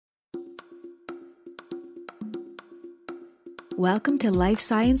Welcome to Life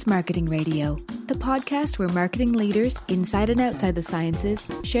Science Marketing Radio, the podcast where marketing leaders inside and outside the sciences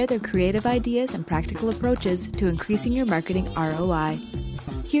share their creative ideas and practical approaches to increasing your marketing ROI.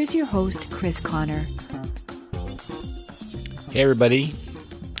 Here's your host, Chris Connor. Hey everybody,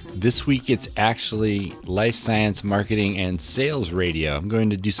 this week it's actually Life Science Marketing and Sales Radio. I'm going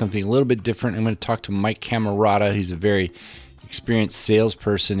to do something a little bit different. I'm going to talk to Mike Camerota. He's a very experienced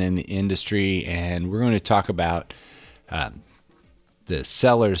salesperson in the industry, and we're going to talk about the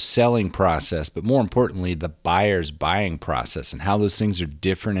seller's selling process, but more importantly, the buyer's buying process and how those things are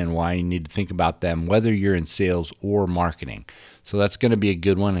different and why you need to think about them, whether you're in sales or marketing. So that's going to be a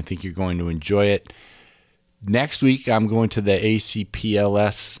good one. I think you're going to enjoy it. Next week, I'm going to the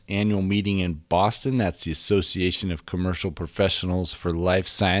ACPLS annual meeting in Boston. That's the Association of Commercial Professionals for Life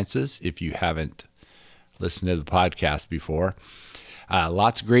Sciences, if you haven't listened to the podcast before.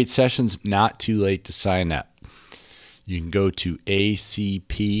 Lots of great sessions, not too late to sign up. You can go to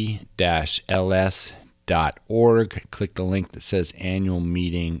acp-ls.org, click the link that says annual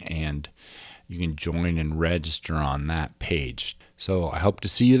meeting, and you can join and register on that page. So I hope to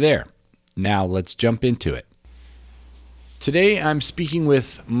see you there. Now let's jump into it. Today I'm speaking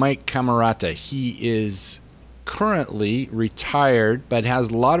with Mike Camerota. He is currently retired, but has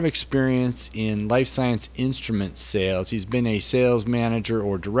a lot of experience in life science instrument sales. He's been a sales manager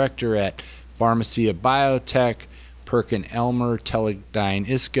or director at Pharmacia Biotech, PerkinElmer, Teledyne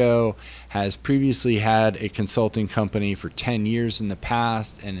ISCO, has previously had a consulting company for 10 years in the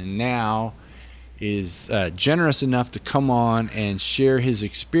past, and now is generous enough to come on and share his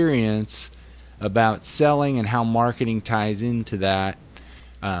experience about selling and how marketing ties into that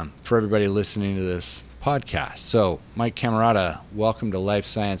for everybody listening to this podcast. So, Mike Camerota, welcome to Life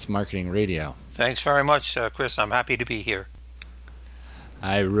Science Marketing Radio. Thanks very much, Chris. I'm happy to be here.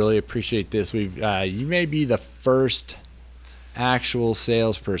 I really appreciate this. You may be the first actual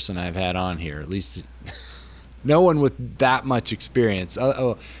salesperson I've had on here, at least no one with that much experience.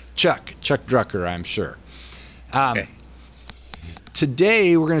 Chuck Drucker, I'm sure. Okay.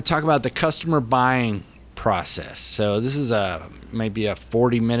 Today, we're going to talk about the customer buying process. So this is maybe a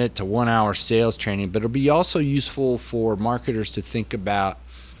 40-minute to 1-hour sales training, but it'll be also useful for marketers to think about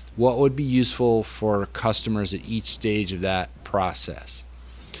what would be useful for customers at each stage of that process.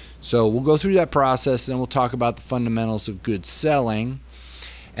 So we'll go through that process, and we'll talk about the fundamentals of good selling.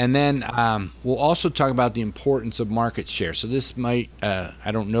 And then we'll also talk about the importance of market share. So this might,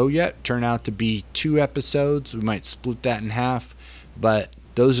 I don't know yet, turn out to be 2 episodes. We might split that in half, but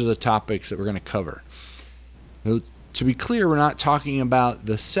those are the topics that we're going to cover. To be clear, we're not talking about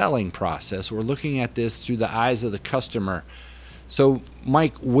the selling process. We're looking at this through the eyes of the customer. So,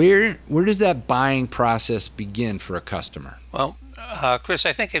 Mike, where does that buying process begin for a customer? Well, Chris,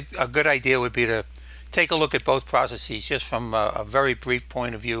 I think a good idea would be to take a look at both processes just from a very brief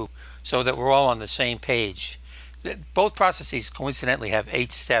point of view so that we're all on the same page. Both processes coincidentally have 8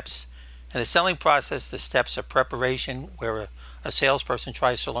 steps. In the selling process, the steps are preparation, where a salesperson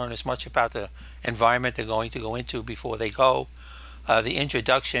tries to learn as much about the environment they're going to go into before they go. The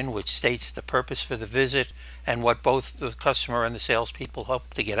introduction, which states the purpose for the visit and what both the customer and the salespeople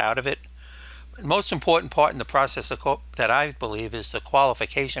hope to get out of it. The most important part in the process that I believe is the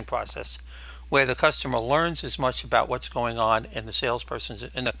qualification process, where the customer learns as much about what's going on in the salesperson's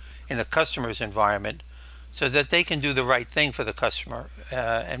in the customer's environment, so that they can do the right thing for the customer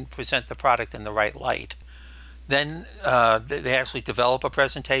and present the product in the right light. Then they actually develop a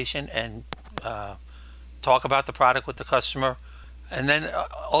presentation and talk about the product with the customer. And then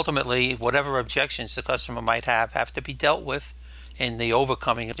ultimately, whatever objections the customer might have to be dealt with in the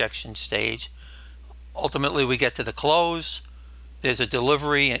overcoming objection stage. Ultimately, we get to the close. There's a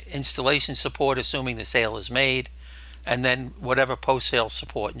delivery, installation support, assuming the sale is made, and then whatever post-sale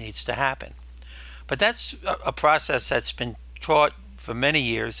support needs to happen. But that's a process that's been taught for many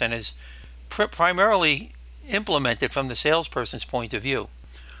years and is primarily implemented from the salesperson's point of view,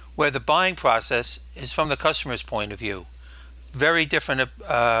 where the buying process is from the customer's point of view. Very different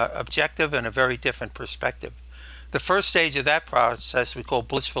objective and a very different perspective. The first stage of that process we call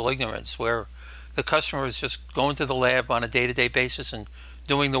blissful ignorance, where the customer is just going to the lab on a day-to-day basis and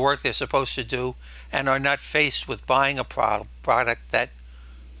doing the work they're supposed to do, and are not faced with buying a product that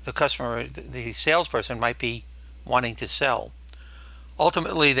the customer, the salesperson, might be wanting to sell.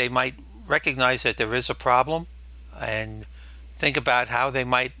 Ultimately, they might recognize that there is a problem and think about how they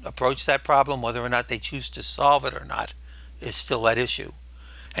might approach that problem. Whether or not they choose to solve it or not is still at issue.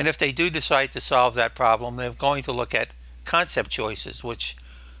 And if they do decide to solve that problem, they're going to look at concept choices, which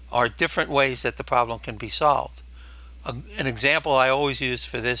are different ways that the problem can be solved. An example I always use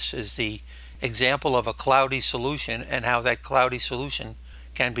for this is the example of a cloudy solution and how that cloudy solution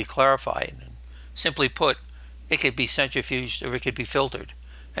can be clarified. And simply put, it could be centrifuged or it could be filtered.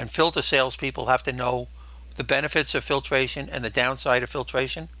 And filter salespeople have to know the benefits of filtration and the downside of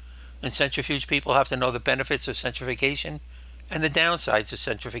filtration. And centrifuge people have to know the benefits of centrifugation and the downsides of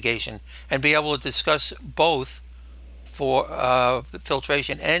centrifugation and be able to discuss both for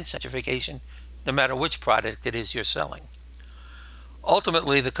filtration and centrifugation, no matter which product it is you're selling.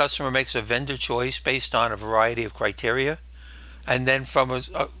 Ultimately, the customer makes a vendor choice based on a variety of criteria, and then from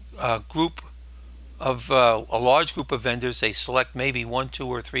a group of a large group of vendors, they select maybe 1, 2,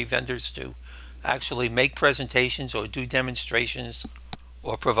 or 3 vendors to actually make presentations or do demonstrations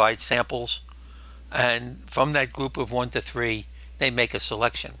or provide samples. And from that group of 1 to 3, they make a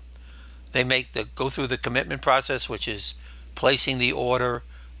selection. They go through the commitment process, which is placing the order,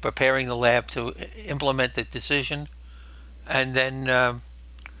 preparing the lab to implement the decision, and then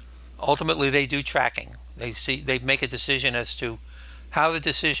ultimately they do tracking. They make a decision as to how the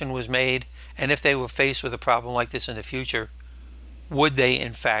decision was made, and if they were faced with a problem like this in the future, would they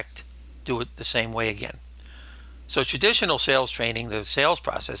in fact do it the same way again? So traditional sales training, the sales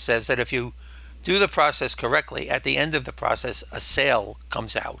process, says that if you do the process correctly, at the end of the process, a sale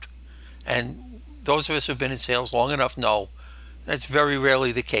comes out. And those of us who've been in sales long enough know that's very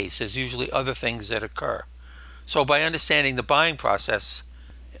rarely the case. There's usually other things that occur. So by understanding the buying process,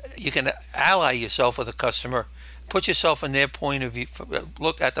 you can ally yourself with a customer, put yourself in their point of view,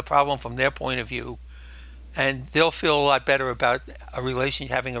 look at the problem from their point of view, and they'll feel a lot better about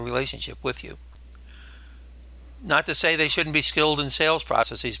having a relationship with you. Not to say they shouldn't be skilled in sales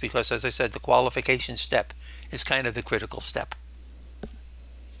processes, because, as I said, the qualification step is kind of the critical step.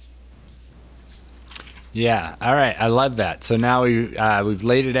 Yeah. All right. I love that. So now we've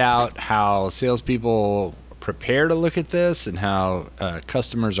laid it out how salespeople prepare to look at this and how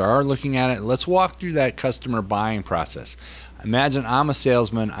customers are looking at it. Let's walk through that customer buying process. Imagine I'm a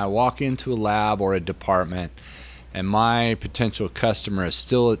salesman. I walk into a lab or a department, and my potential customer is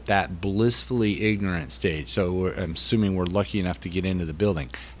still at that blissfully ignorant stage. So I'm assuming we're lucky enough to get into the building.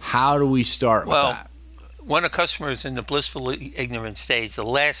 How do we start with that? When a customer is in the blissfully ignorant stage, the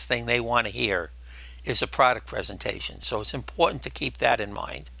last thing they want to hear is a product presentation. So it's important to keep that in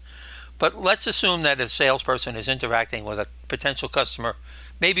mind. But let's assume that a salesperson is interacting with a potential customer,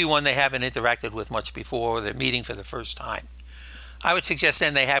 maybe one they haven't interacted with much before, or they're meeting for the first time. I would suggest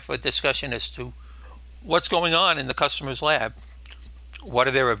then they have a discussion as to what's going on in the customer's lab. What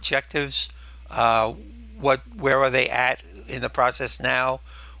are their objectives? Where are they at in the process now?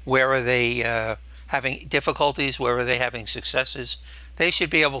 Where are they having difficulties? Where are they having successes? They should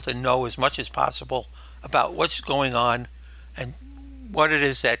be able to know as much as possible about what's going on and what it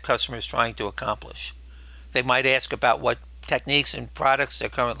is that customer is trying to accomplish. They might ask about what techniques and products they're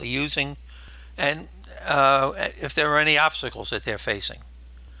currently using, and if there are any obstacles that they're facing.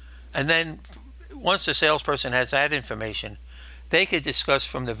 And then once the salesperson has that information, they could discuss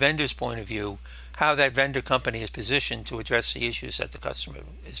from the vendor's point of view how that vendor company is positioned to address the issues that the customer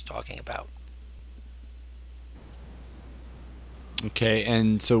is talking about. Okay,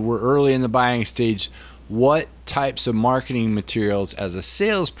 and so we're early in the buying stage. What types of marketing materials as a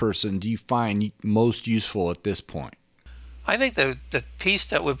salesperson do you find most useful at this point? I think the piece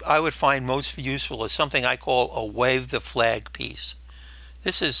that I would find most useful is something I call a wave the flag piece.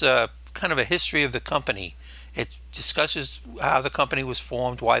 This is kind of a history of the company. It discusses how the company was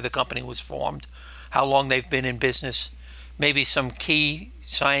formed, why the company was formed, how long they've been in business, maybe some key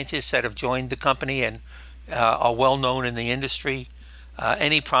scientists that have joined the company and are well known in the industry,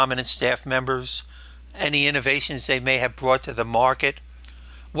 any prominent staff members, any innovations they may have brought to the market,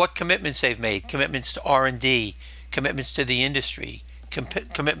 what commitments they've made, commitments to R&D, commitments to the industry,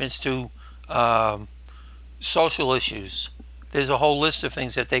 commitments to social issues. There's a whole list of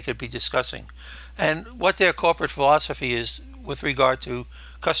things that they could be discussing. And what their corporate philosophy is with regard to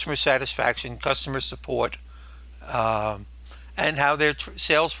customer satisfaction, customer support, and how their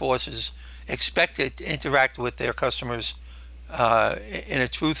sales forces expected to interact with their customers in a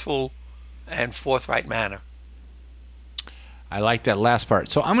truthful and forthright manner. I like that last part.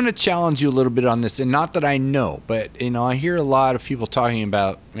 So I'm going to challenge you a little bit on this, and not that I know, but I hear a lot of people talking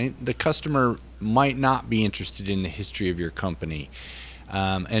about the customer might not be interested in the history of your company,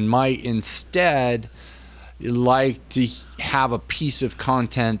 and might instead like to have a piece of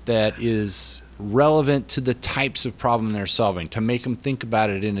content that is relevant to the types of problem they're solving, to make them think about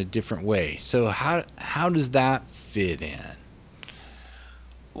it in a different way. So how does that fit in?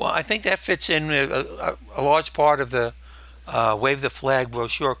 Well, I think that fits in a large part of the Wave the Flag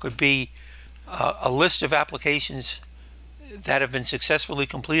brochure could be a list of applications that have been successfully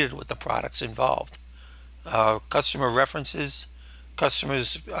completed with the products involved. Customer references,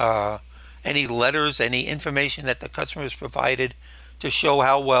 customers, any letters, any information that the customer has provided to show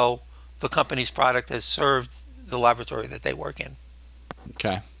how well the company's product has served the laboratory that they work in.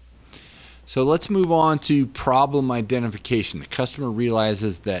 Okay. So let's move on to problem identification. The customer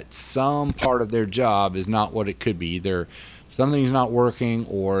realizes that some part of their job is not what it could be. Either something's not working,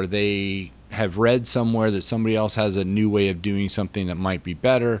 or they have read somewhere that somebody else has a new way of doing something that might be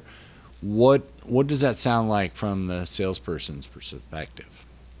better. What does that sound like from the salesperson's perspective?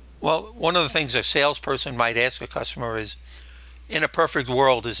 Well, one of the things a salesperson might ask a customer is, in a perfect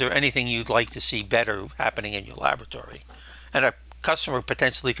world, is there anything you'd like to see better happening in your laboratory? And a customer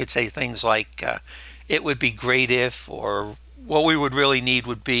potentially could say things like, it would be great if, or what we would really need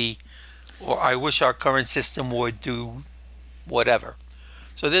would be, or I wish our current system would do whatever.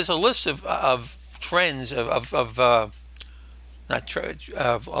 So there's a list of trends, a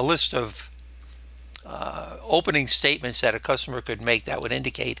list of opening statements that a customer could make that would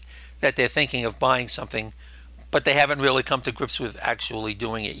indicate that they're thinking of buying something, but they haven't really come to grips with actually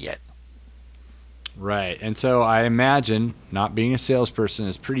doing it yet. Right. And so I imagine, not being a salesperson,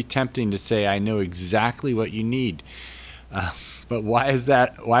 it's pretty tempting to say, I know exactly what you need. But why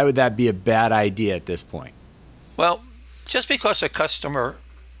would that be a bad idea at this point? Well, just because a customer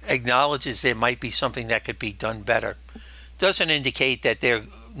acknowledges there might be something that could be done better doesn't indicate that they're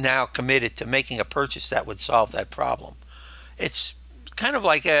now committed to making a purchase that would solve that problem. It's kind of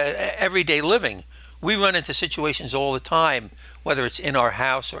like everyday living. We run into situations all the time, whether it's in our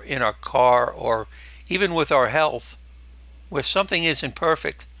house or in our car or even with our health, where something isn't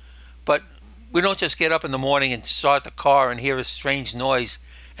perfect, but we don't just get up in the morning and start the car and hear a strange noise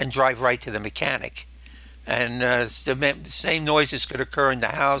and drive right to the mechanic. And the same noises could occur in the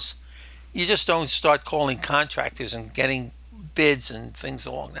house. You just don't start calling contractors and getting bids and things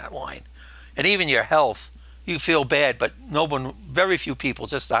along that line. And even your health, you feel bad, but very few people,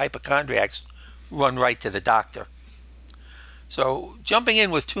 just the hypochondriacs, run right to the doctor. So jumping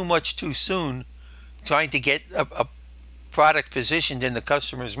in with too much too soon, trying to get a product positioned in the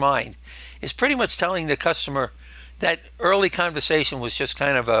customer's mind, is pretty much telling the customer that early conversation was just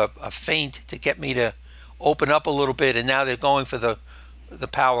kind of a feint to get me to open up a little bit, and now they're going for the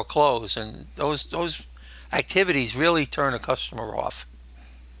power close, and those activities really turn a customer off.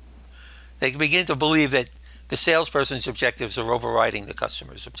 They begin to believe that the salesperson's objectives are overriding the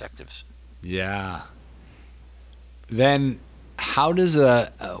customer's objectives. Yeah. Then how does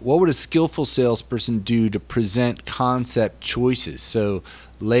what would a skillful salesperson do to present concept choices? So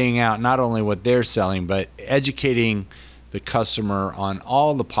laying out not only what they're selling, but educating the customer on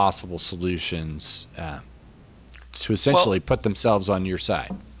all the possible solutions to essentially put themselves on your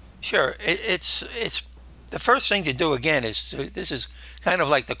side. Sure. It's the first thing to do, again, is this is kind of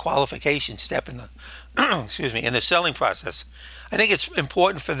like the qualification step in the in the selling process. I think it's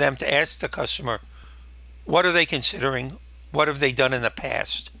important for them to ask the customer, what are they considering? What have they done in the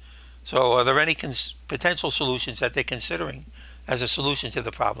past? So are there any potential solutions that they're considering as a solution to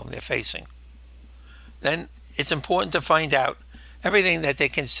the problem they're facing? Then it's important to find out everything that they're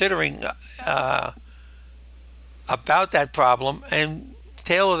considering about that problem and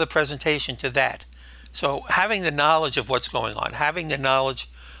tailor the presentation to that. So having the knowledge of what's going on, having the knowledge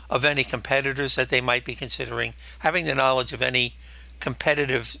of any competitors that they might be considering, having the knowledge of any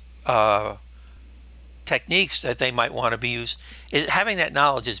competitive techniques that they might want to be used, having that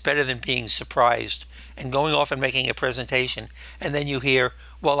knowledge is better than being surprised and going off and making a presentation, and then you hear,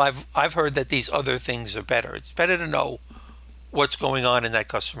 well, I've heard that these other things are better. It's better to know what's going on in that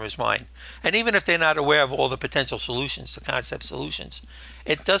customer's mind. And even if they're not aware of all the potential solutions, the concept solutions,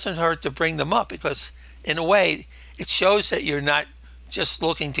 it doesn't hurt to bring them up, because in a way it shows that you're not just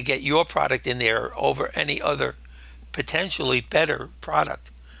looking to get your product in there over any other potentially better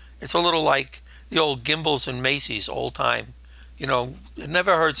product. It's a little like the old Gimbels and Macy's old time. You know, it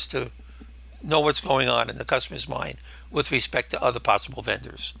never hurts to know what's going on in the customer's mind with respect to other possible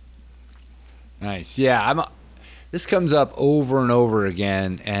vendors. Nice. Yeah, this comes up over and over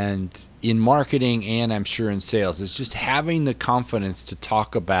again, and in marketing and I'm sure in sales, it's just having the confidence to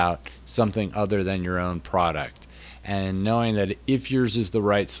talk about something other than your own product, and knowing that if yours is the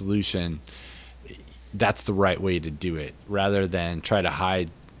right solution, that's the right way to do it, rather than try to hide.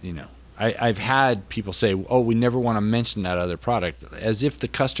 I've had people say, oh, we never want to mention that other product, as if the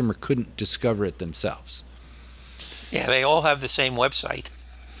customer couldn't discover it themselves. Yeah, they all have the same website.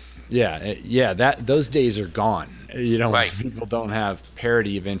 Yeah, those days are gone. Right. People don't have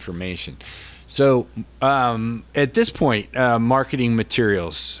parity of information. So at this point, marketing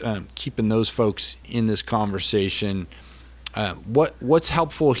materials, keeping those folks in this conversation, What's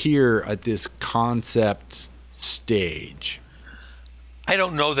helpful here at this concept stage? I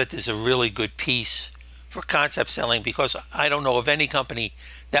don't know that there's a really good piece for concept selling, because I don't know of any company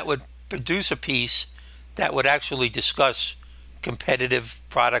that would produce a piece that would actually discuss competitive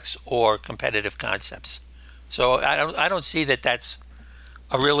products or competitive concepts. So I don't see that that's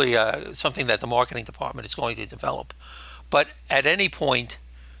a really something that the marketing department is going to develop. But at any point,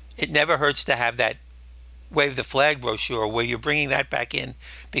 it never hurts to have that wave the flag brochure where you're bringing that back in,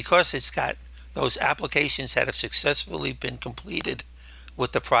 because it's got those applications that have successfully been completed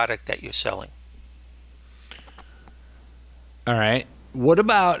with the product that you're selling. All right. What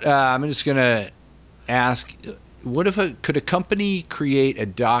about, I'm just going to ask, could a company create a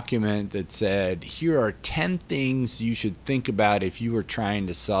document that said, here are 10 things you should think about if you were trying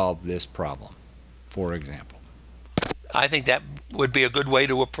to solve this problem, for example? I think that would be a good way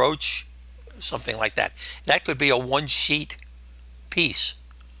to approach something like that. That could be a one-sheet piece.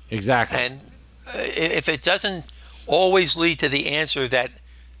 Exactly. And if it doesn't always lead to the answer that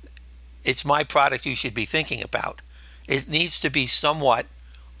it's my product you should be thinking about, it needs to be somewhat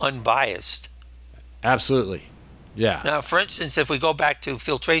unbiased. Absolutely. Yeah. Now, for instance, if we go back to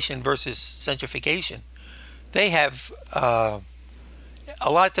filtration versus centrifugation, they have a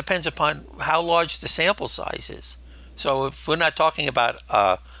lot depends upon how large the sample size is. So if we're not talking about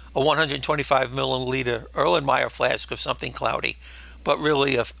a 125 milliliter Erlenmeyer flask of something cloudy, but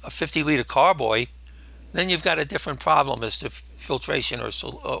really a 50-liter carboy, then you've got a different problem as to filtration or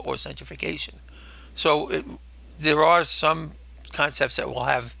centrifugation. So there are some concepts that will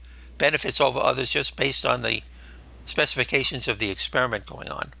have benefits over others just based on the specifications of the experiment going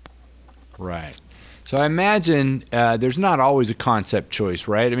on. Right. So I imagine there's not always a concept choice,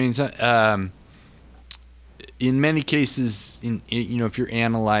 right? I mean, in many cases, if you're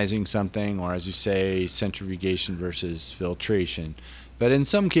analyzing something, or as you say, centrifugation versus filtration, but in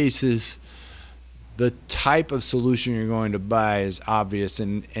some cases, the type of solution you're going to buy is obvious,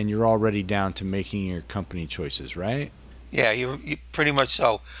 and you're already down to making your company choices, right? Yeah, you pretty much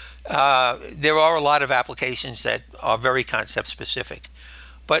so. There are a lot of applications that are very concept specific,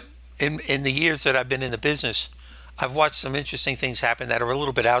 but in the years that I've been in the business, I've watched some interesting things happen that are a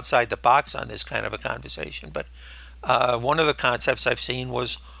little bit outside the box on this kind of a conversation. But one of the concepts I've seen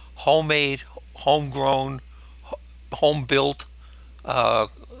was homemade, homegrown, home-built. I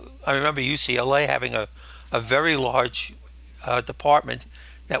remember UCLA having a very large department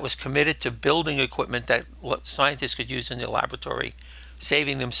that was committed to building equipment that scientists could use in their laboratory,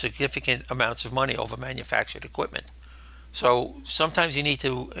 saving them significant amounts of money over manufactured equipment. So sometimes you need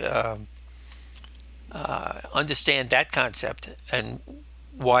to understand that concept and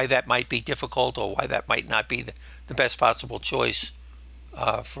why that might be difficult, or why that might not be the best possible choice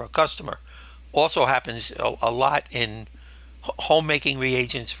for a customer. Also happens a lot in homemaking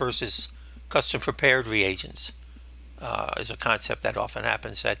reagents versus custom prepared reagents is a concept that often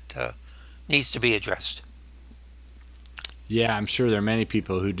happens that needs to be addressed. Yeah, I'm sure there are many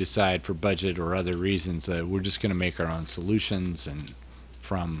people who decide for budget or other reasons that we're just going to make our own solutions and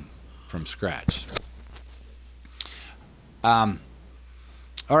from scratch. All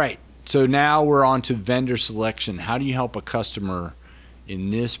right, so now we're on to vendor selection. How do you help a customer in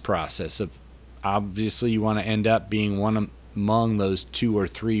this process of, obviously you want to end up being one among those 2 or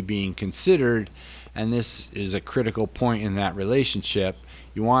 3 being considered, and this is a critical point in that relationship.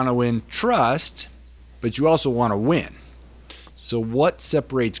 You want to win trust, but you also want to win. So what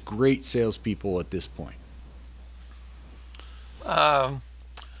separates great salespeople at this point? Well,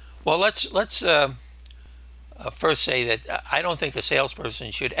 let's first say that I don't think a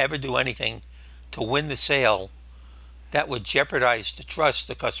salesperson should ever do anything to win the sale that would jeopardize the trust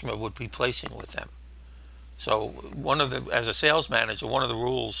the customer would be placing with them. So as a sales manager, one of the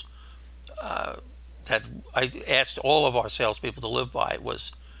rules that I asked all of our salespeople to live by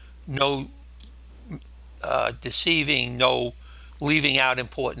was no deceiving, no leaving out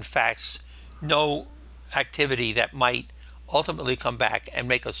important facts, no activity that might ultimately come back and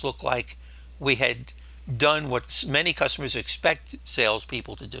make us look like we had done what many customers expect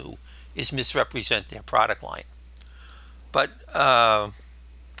salespeople to do, is misrepresent their product line. But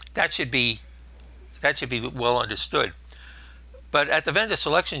that should be well understood. But at the vendor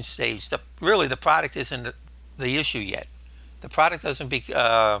selection stage, the product isn't the issue yet. The product doesn't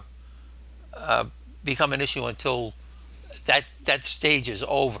become an issue until that stage is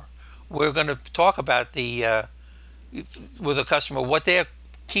over. We're going to talk about with a customer what their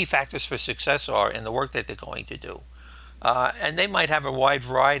key factors for success are in the work that they're going to do. And they might have a wide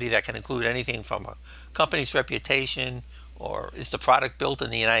variety that can include anything from a company's reputation, or is the product built in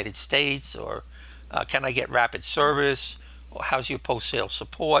the United States, or can I get rapid service, How's your post-sale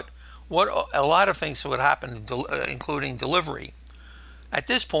support? What a lot of things would happen, including delivery. At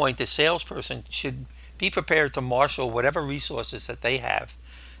this point, the salesperson should be prepared to marshal whatever resources that they have.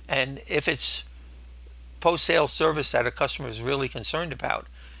 And if it's post-sale service that a customer is really concerned about,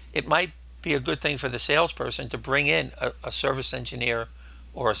 it might be a good thing for the salesperson to bring in a service engineer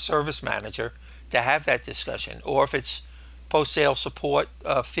or a service manager to have that discussion. Or if it's post-sale support,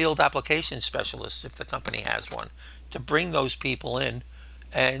 field application specialist, if the company has one, to bring those people in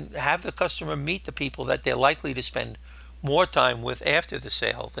and have the customer meet the people that they're likely to spend more time with after the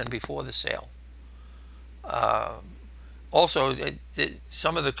sale than before the sale. Also,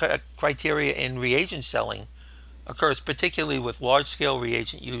 some of the criteria in reagent selling occurs particularly with large-scale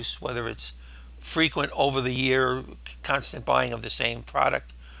reagent use, whether it's frequent over the year, constant buying of the same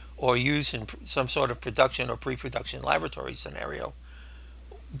product, or use in some sort of production or pre-production laboratory scenario.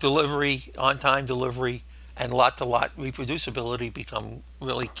 Delivery, on-time delivery, and lot-to-lot reproducibility become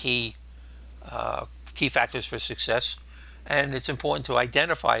really key factors for success. And it's important to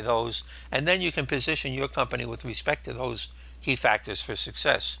identify those, and then you can position your company with respect to those key factors for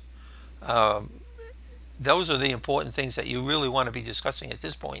success. Those are the important things that you really want to be discussing at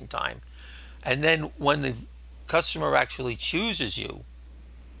this point in time. And then when the customer actually chooses you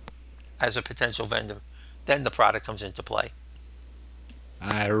as a potential vendor, then the product comes into play.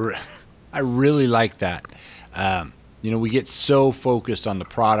 I really like that. We get so focused on the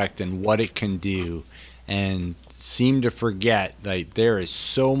product and what it can do, and seem to forget that there is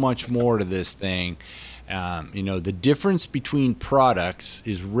so much more to this thing. The difference between products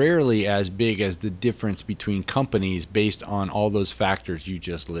is rarely as big as the difference between companies based on all those factors you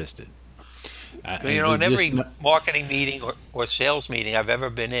just listed. In every marketing meeting or sales meeting I've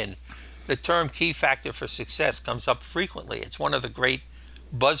ever been in, the term key factor for success comes up frequently. It's one of the great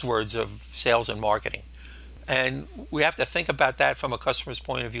buzzwords of sales and marketing. And we have to think about that from a customer's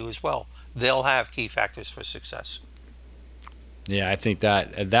point of view as well. They'll have key factors for success. Yeah, I think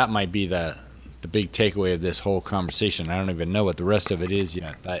that might be the big takeaway of this whole conversation. I don't even know what the rest of it is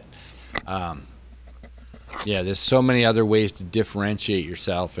yet, but there's so many other ways to differentiate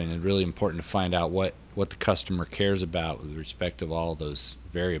yourself, and it's really important to find out what the customer cares about with respect to all those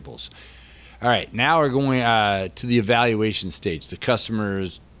variables. All right, now we're going to the evaluation stage. The customer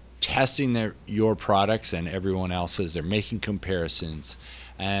is testing your products and everyone else's. They're making comparisons.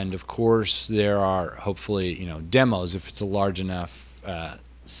 And of course, there are hopefully, demos if it's a large enough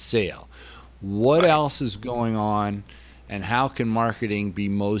sale. What else is going on, and how can marketing be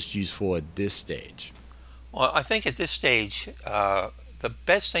most useful at this stage? Well, I think at this stage, the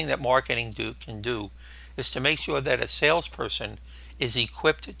best thing that marketing can do is to make sure that a salesperson is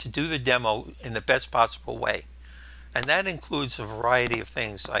equipped to do the demo in the best possible way. And that includes a variety of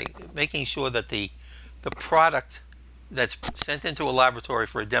things, like making sure that the product that's sent into a laboratory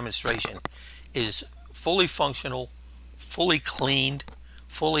for a demonstration is fully functional, fully cleaned,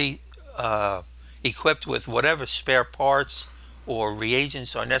 fully equipped with whatever spare parts or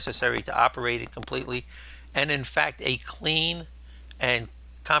reagents are necessary to operate it completely, and in fact a clean and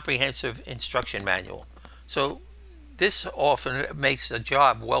comprehensive instruction manual. So this often makes a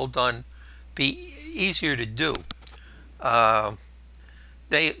job well done be easier to do.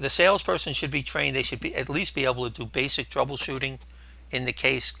 The salesperson should be trained. They should at least be able to do basic troubleshooting in the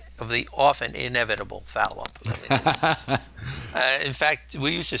case of the often inevitable foul-up. In fact,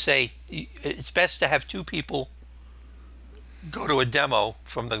 we used to say it's best to have two people go to a demo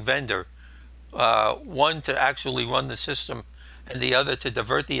from the vendor, one to actually run the system and the other to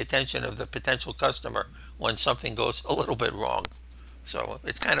divert the attention of the potential customer when something goes a little bit wrong. So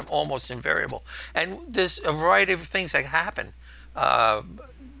it's kind of almost invariable. And there's a variety of things that happen.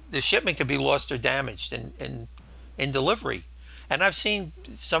 The shipment can be lost or damaged in delivery. And I've seen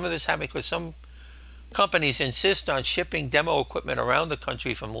some of this happen because some companies insist on shipping demo equipment around the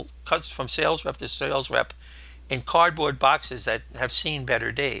country from sales rep to sales rep in cardboard boxes that have seen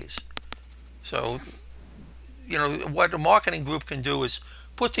better days. So, what a marketing group can do is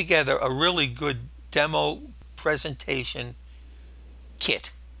put together a really good demo presentation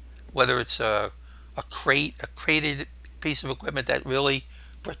kit, whether it's a crated piece of equipment that really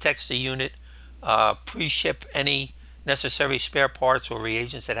protects the unit, pre-ship any necessary spare parts or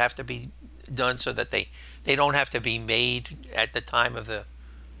reagents that have to be done so that they don't have to be made at the time of the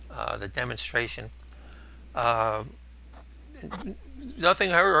demonstration. Nothing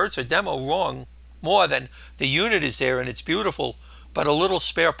hurts a demo wrong more than the unit is there and it's beautiful, but a little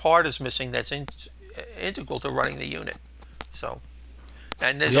spare part is missing that's integral to running the unit. So,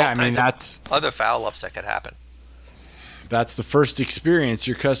 and there's all kinds of other foul-ups that could happen. that's the first experience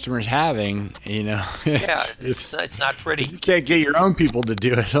your customer's having, Yeah, it's not pretty. You can't get your own people to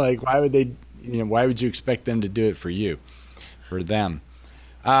do it. Like, why would they, why would you expect them to do it for them?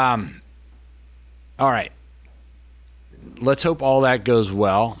 All right. Let's hope all that goes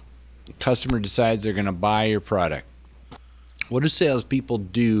well. Customer decides they're going to buy your product. What do salespeople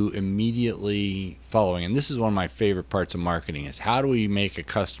do immediately following? And this is one of my favorite parts of marketing, is how do we make a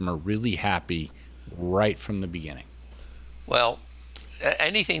customer really happy right from the beginning? Well,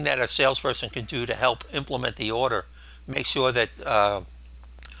 anything that a salesperson can do to help implement the order, make sure that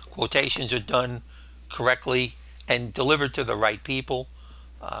quotations are done correctly and delivered to the right people.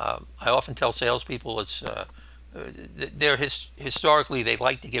 I often tell salespeople historically they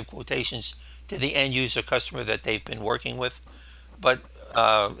like to give quotations to the end user customer that they've been working with, but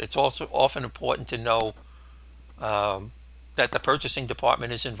it's also often important to know that the purchasing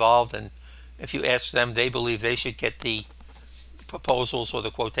department is involved, and if you ask them, they believe they should get the proposals or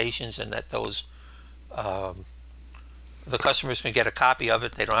the quotations, and that those the customers can get a copy of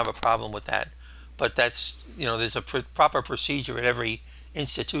it. They don't have a problem with that, but that's there's a proper procedure at every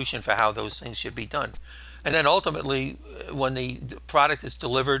institution for how those things should be done. And then ultimately, when the product is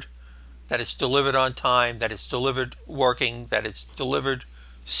delivered, that it's delivered on time, that it's delivered working, that it's delivered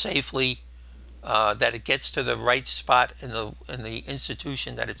safely, that it gets to the right spot in the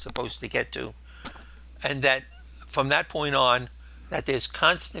institution that it's supposed to get to, and that from that point on, that there's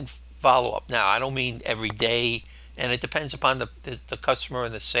constant follow-up. Now, I don't mean every day, and it depends upon the customer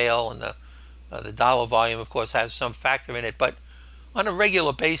and the sale, and the dollar volume, of course, has some factor in it, but on a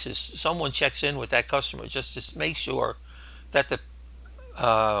regular basis, someone checks in with that customer just to make sure that the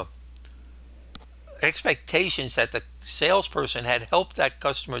expectations that the salesperson had helped that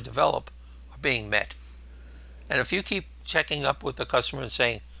customer develop are being met. And if you keep checking up with the customer and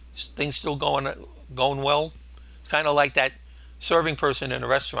saying, things still going well, it's kind of like that serving person in a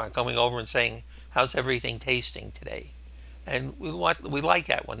restaurant coming over and saying, how's everything tasting today? And we like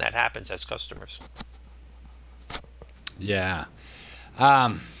that when that happens as customers. Yeah.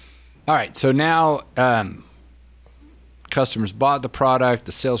 All right. So now customers bought the product.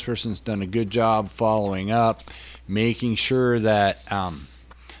 The salesperson's done a good job following up, making sure that I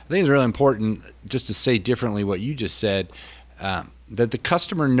think it's really important, just to say differently what you just said, that the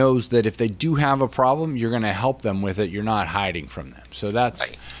customer knows that if they do have a problem, you're going to help them with it. You're not hiding from them. So that's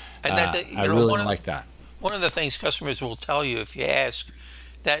right. And I really like that. One of the things customers will tell you if you ask,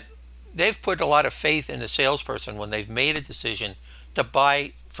 that they've put a lot of faith in the salesperson when they've made a decision to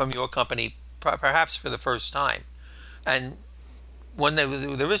buy from your company, perhaps for the first time. And when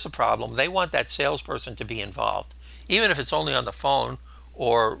there is a problem, they want that salesperson to be involved, even if it's only on the phone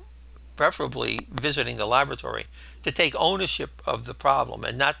or preferably visiting the laboratory, to take ownership of the problem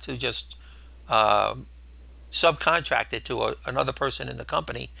and not to just subcontract it to another person in the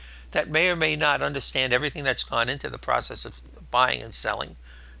company that may or may not understand everything that's gone into the process of buying and selling,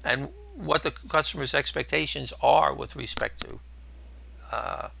 and what the customer's expectations are with respect to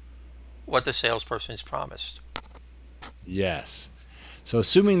what the salesperson's promised. Yes. So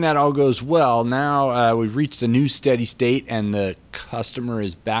assuming that all goes well, now we've reached a new steady state and the customer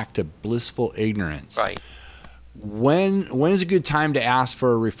is back to blissful ignorance. Right. When is a good time to ask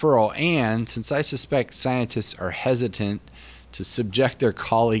for a referral? And since I suspect scientists are hesitant to subject their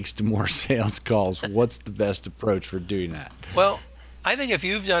colleagues to more sales calls, what's the best approach for doing that? Well, I think if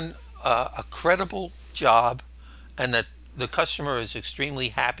you've done a credible job and that the customer is extremely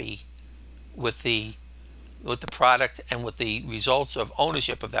happy with the product and with the results of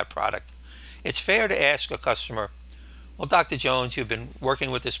ownership of that product, it's fair to ask a customer, well, Dr. Jones, you've been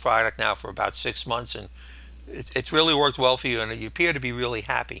working with this product now for about 6 months and it's really worked well for you and you appear to be really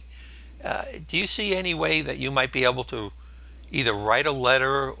happy. Do you see any way that you might be able to either write a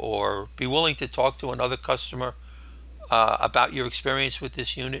letter or be willing to talk to another customer about your experience with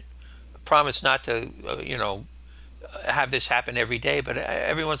this unit? Promise not to, have this happen every day, but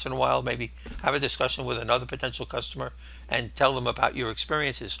every once in a while maybe have a discussion with another potential customer and tell them about your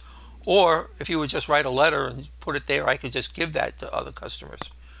experiences. Or if you would just write a letter and put it there, I could just give that to other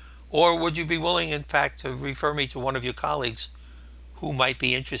customers. Or would you be willing, in fact, to refer me to one of your colleagues who might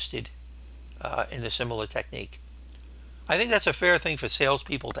be interested in a similar technique? I think that's a fair thing for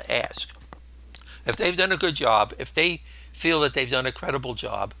salespeople to ask. If they've done a good job, if they feel that they've done a credible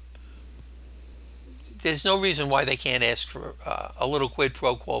job, there's no reason why they can't ask for a little quid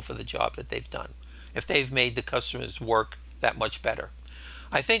pro quo for the job that they've done, if they've made the customer's work that much better.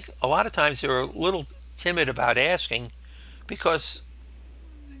 I think a lot of times they're a little timid about asking because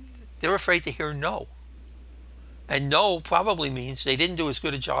they're afraid to hear no. And no probably means they didn't do as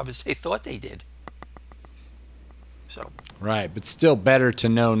good a job as they thought they did. So Right, but still better to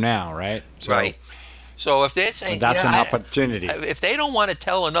know now, right? So, Right. So if they're saying that's an opportunity. if they don't want to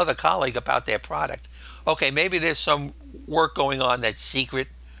tell another colleague about their product, okay, maybe there's some work going on that's secret,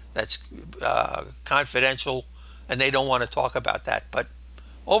 that's confidential, and they don't want to talk about that. But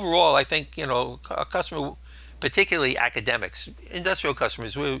overall, I think a customer, particularly academics, industrial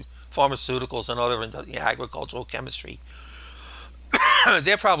customers, pharmaceuticals and other agricultural chemistry,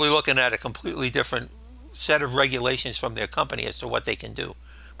 they're probably looking at a completely different set of regulations from their company as to what they can do.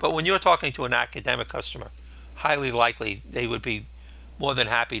 But when you're talking to an academic customer, highly likely they would be more than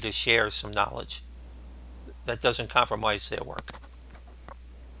happy to share some knowledge that doesn't compromise their work.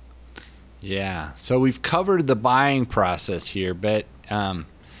 Yeah. So we've covered the buying process here, but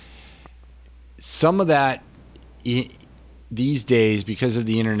some of that these days, because of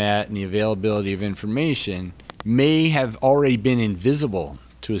the internet and the availability of information, may have already been invisible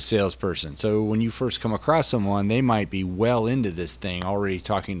to a salesperson. So when you first come across someone, they might be well into this thing, already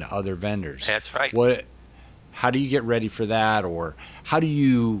talking to other vendors. That's right. How do you get ready for that, or how do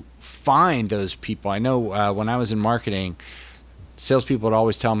you find those people? I know when I was in marketing, salespeople would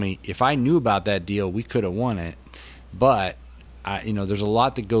always tell me, if I knew about that deal, we could have won it. But there's a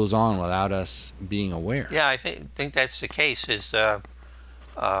lot that goes on without us being aware. Yeah, I think that's the case.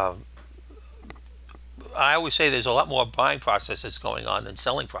 I always say there's a lot more buying processes going on than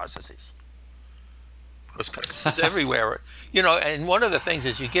selling processes. Because it's everywhere. And one of the things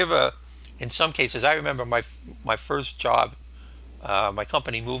is in some cases, I remember my first job, my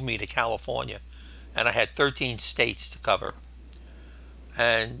company moved me to California, and I had 13 states to cover.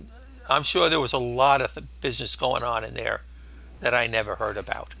 And I'm sure there was a lot of business going on in there that I never heard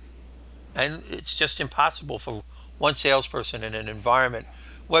about. And it's just impossible for one salesperson in an environment,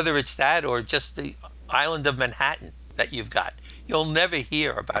 whether it's that or just the island of Manhattan that you've got. You'll never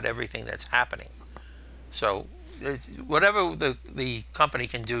hear about everything that's happening. So whatever the company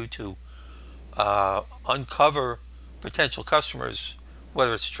can do to uncover potential customers,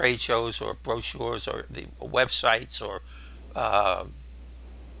 whether it's trade shows or brochures or the websites or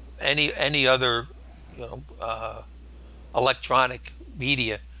any other electronic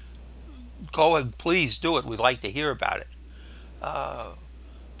media, go ahead, please do it. We'd like to hear about it.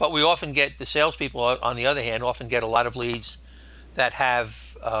 But we often get, the salespeople, on the other hand, often get a lot of leads that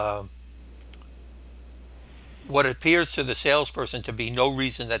have what appears to the salesperson to be no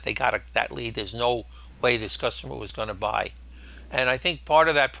reason that they got that lead. There's no way this customer was going to buy. And I think part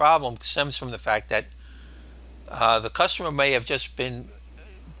of that problem stems from the fact that the customer may have just been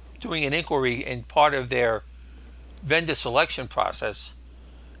doing an inquiry in part of their vendor selection process,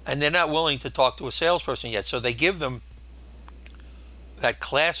 and they're not willing to talk to a salesperson yet. So they give them that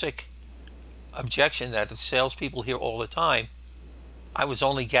classic objection that the salespeople hear all the time: I was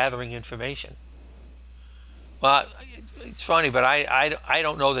only gathering information. Well, it's funny, but I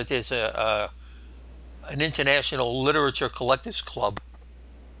don't know that there's an international literature collectors club.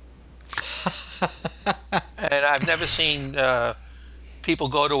 And I've never seen people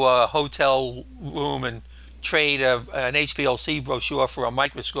go to a hotel room and trade an HPLC brochure for a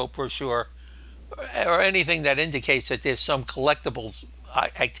microscope brochure or anything that indicates that there's some collectibles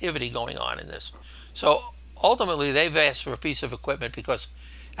activity going on in this. So ultimately, they've asked for a piece of equipment because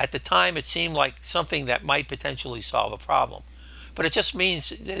at the time it seemed like something that might potentially solve a problem. But it just means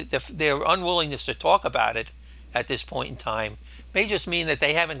their unwillingness to talk about it at this point in time may just mean that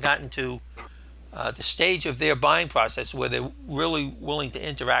they haven't gotten to the stage of their buying process where they're really willing to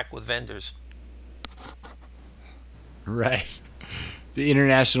interact with vendors. Right. The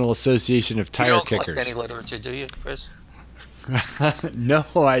International Association of Tire Kickers. You don't collect any literature, do you, Chris? No,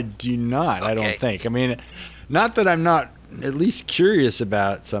 I do not. Okay. I don't think. I mean, not that I'm not at least curious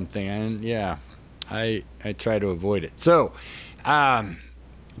about something. And yeah, I try to avoid it. So,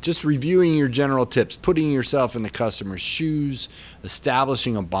 just reviewing your general tips, putting yourself in the customer's shoes,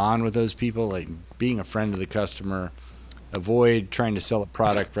 establishing a bond with those people, like being a friend of the customer, avoid trying to sell a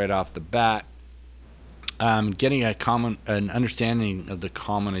product right off the bat, getting an understanding of the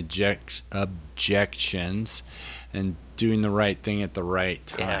common objections, and doing the right thing at the right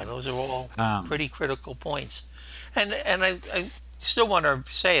time. Yeah, those are all pretty critical points. And I still want to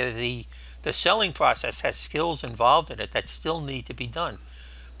say that the selling process has skills involved in it that still need to be done.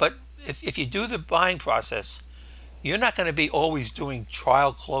 But if you do the buying process, you're not going to be always doing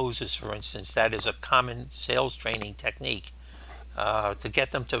trial closes, for instance. That is a common sales training technique to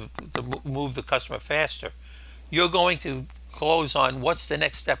get them to move the customer faster. You're going to close on what's the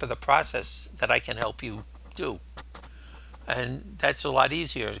next step of the process that I can help you do. And that's a lot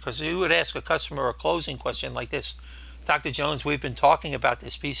easier because you would ask a customer a closing question like this: Dr. Jones, we've been talking about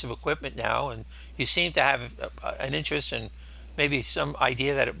this piece of equipment now, and you seem to have an interest and maybe some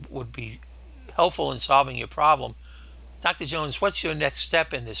idea that it would be helpful in solving your problem. Dr. Jones, what's your next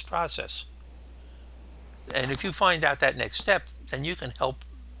step in this process? And if you find out that next step, then you can help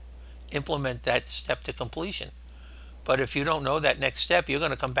implement that step to completion. But if you don't know that next step, you're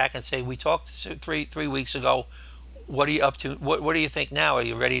going to come back and say, we talked three weeks ago. What are you up to? What do you think now? Are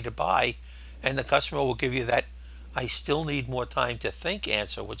you ready to buy? And the customer will give you that, I still need more time to think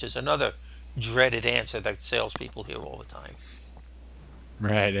answer, which is another dreaded answer that salespeople hear all the time.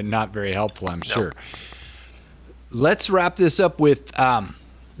 Right, and not very helpful, I'm sure. Let's wrap this up with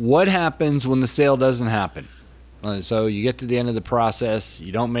what happens when the sale doesn't happen. So you get to the end of the process,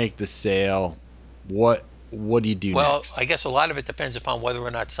 you don't make the sale. What do you do next? Well, I guess a lot of it depends upon whether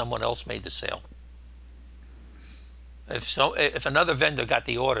or not someone else made the sale. If another vendor got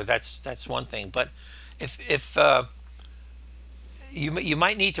the order, that's one thing. But if you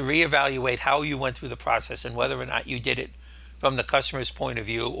might need to reevaluate how you went through the process and whether or not you did it from the customer's point of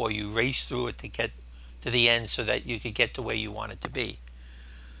view, or you raced through it to get to the end so that you could get to where you want it to be.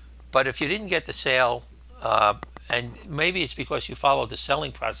 But if you didn't get the sale, and maybe it's because you followed the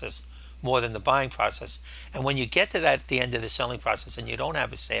selling process more than the buying process, and when you get to that at the end of the selling process and you don't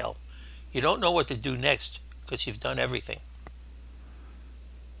have a sale, you don't know what to do next because you've done everything.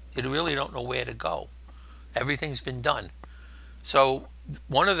 You really don't know where to go. Everything's been done. So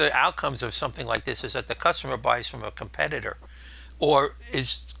one of the outcomes of something like this is that the customer buys from a competitor, or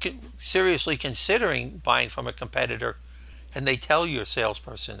is seriously considering buying from a competitor, and they tell your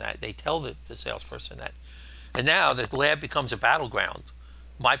salesperson that. They tell the salesperson that. And now the lab becomes a battleground.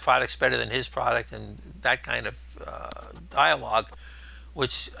 My product's better than his product, and that kind of dialogue,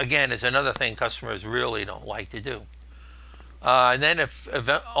 which again is another thing customers really don't like to do. And then if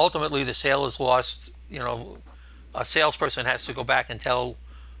ultimately the sale is lost, a salesperson has to go back and tell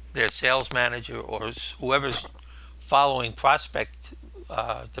their sales manager or whoever's following prospect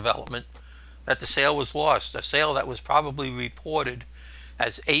development that the sale was lost, a sale that was probably reported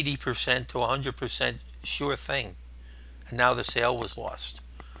as 80% to 100% sure thing, and now the sale was lost.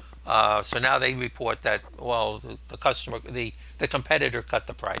 So now they report that, well, the customer, the competitor cut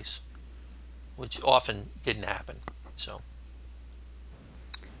the price, which often didn't happen. So.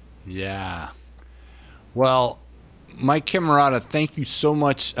 Yeah. Well, Mike Camerata, thank you so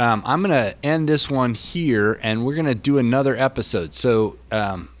much. I'm going to end this one here, and we're going to do another episode. So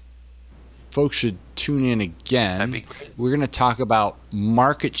folks should tune in again. That'd be great. We're going to talk about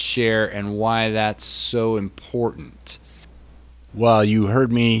market share and why that's so important. Well, you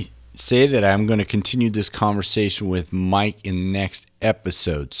heard me say that I'm going to continue this conversation with Mike in the next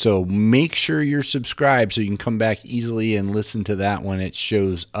episode. So make sure you're subscribed so you can come back easily and listen to that when it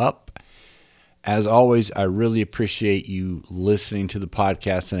shows up. As always, I really appreciate you listening to the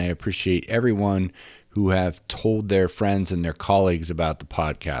podcast, and I appreciate everyone who have told their friends and their colleagues about the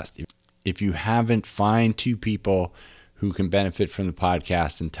podcast. If you haven't, find 2 people who can benefit from the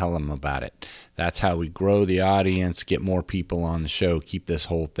podcast and tell them about it. That's how we grow the audience, get more people on the show, keep this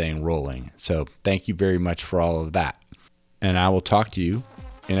whole thing rolling. So thank you very much for all of that. And I will talk to you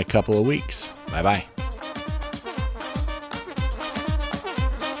in a couple of weeks. Bye-bye.